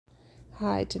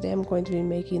Hi, today I'm going to be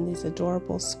making these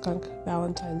adorable skunk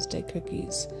Valentine's Day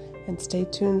cookies, and stay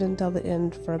tuned until the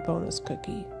end for a bonus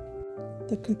cookie.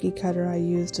 The cookie cutter I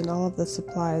used and all of the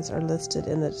supplies are listed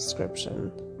in the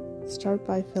description. Start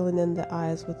by filling in the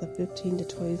eyes with a 15 to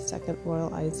 20 second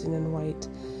royal icing in white,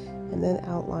 and then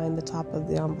outline the top of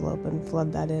the envelope and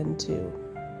flood that in too.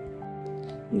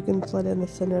 You can flood in the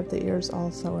center of the ears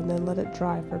also, and then let it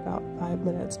dry for about 5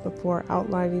 minutes before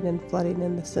outlining and flooding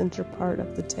in the center part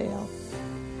of the tail.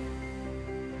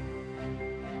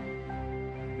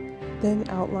 Then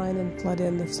outline and flood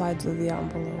in the sides of the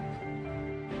envelope.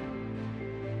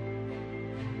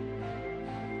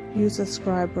 Use a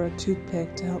scribe or a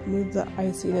toothpick to help move the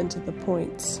icing into the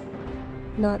points.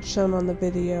 Not shown on the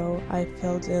video, I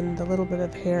filled in the little bit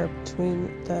of hair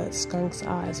between the skunk's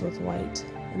eyes with white,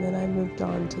 and then I moved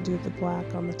on to do the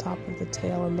black on the top of the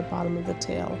tail and the bottom of the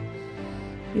tail.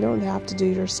 You don't have to do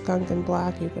your skunk in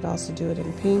black, you could also do it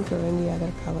in pink or any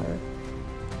other color.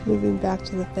 Moving back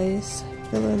to the face,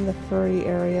 fill in the furry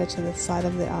area to the side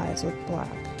of the eyes with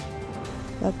black.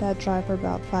 Let that dry for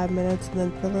about 5 minutes, and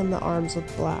then fill in the arms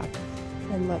with black,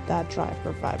 and let that dry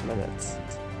for 5 minutes.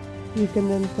 You can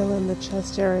then fill in the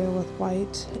chest area with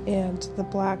white and the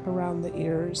black around the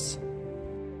ears.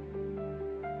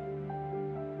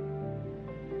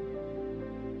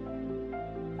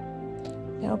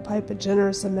 Now pipe a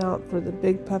generous amount for the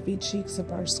big puffy cheeks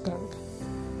of our skunk.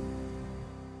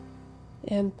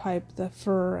 And pipe the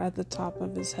fur at the top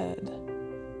of his head.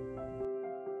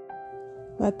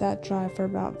 Let that dry for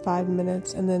about 5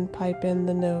 minutes, and then pipe in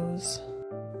the nose.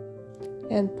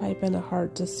 And pipe in a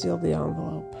heart to seal the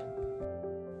envelope.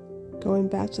 Going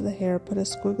back to the hair, put a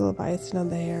squiggle of icing on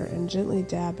the hair and gently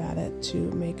dab at it to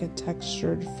make a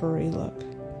textured furry look.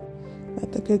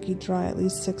 Let the cookie dry at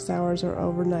least 6 hours or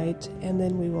overnight, and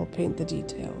then we will paint the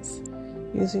details.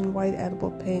 Using white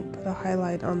edible paint, put a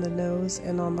highlight on the nose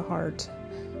and on the heart.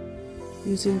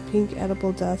 Using pink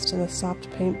edible dust and a soft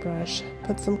paintbrush,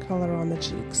 put some color on the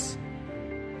cheeks.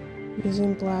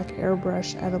 Using black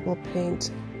airbrush edible paint,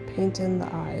 paint in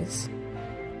the eyes.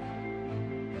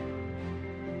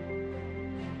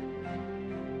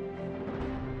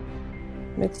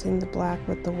 Mixing the black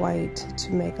with the white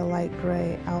to make a light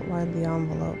gray, outline the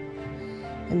envelope,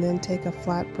 and then take a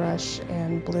flat brush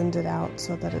and blend it out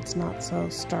so that it's not so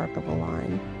stark of a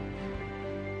line.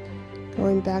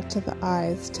 Going back to the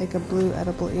eyes, take a blue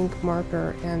edible ink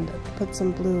marker and put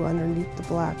some blue underneath the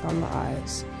black on the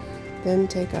eyes. Then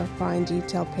take a fine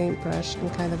detail paintbrush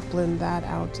and kind of blend that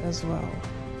out as well.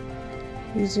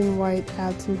 Using white,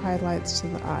 add some highlights to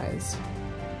the eyes.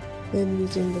 Then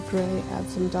using the gray, add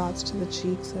some dots to the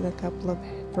cheeks and a couple of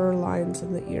fur lines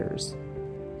in the ears.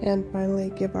 And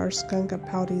finally, give our skunk a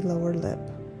pouty lower lip.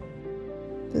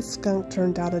 This skunk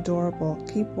turned out adorable.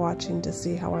 Keep watching to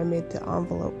see how I made the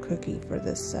envelope cookie for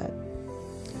this set.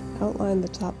 Outline the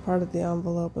top part of the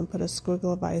envelope and put a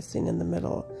squiggle of icing in the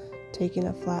middle. Taking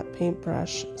a flat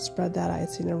paintbrush, spread that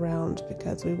icing around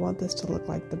because we want this to look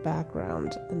like the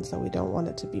background, and so we don't want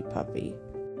it to be puffy.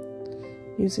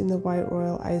 Using the white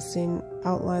royal icing,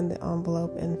 outline the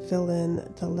envelope and fill in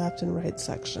the left and right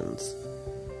sections.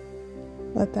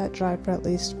 Let that dry for at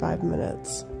least 5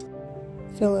 minutes.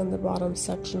 Fill in the bottom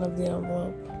section of the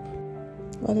envelope.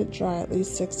 Let it dry at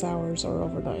least 6 hours or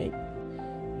overnight.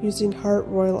 Using heart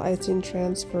royal icing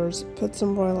transfers, put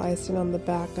some royal icing on the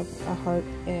back of a heart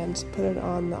and put it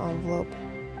on the envelope.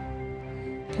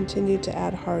 Continue to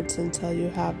add hearts until you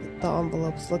have the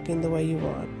envelopes looking the way you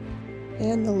want.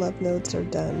 And the love notes are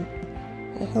done.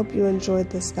 I hope you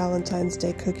enjoyed this Valentine's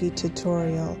Day cookie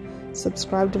tutorial.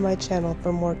 Subscribe to my channel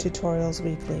for more tutorials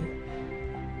weekly.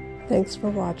 Thanks for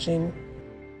watching.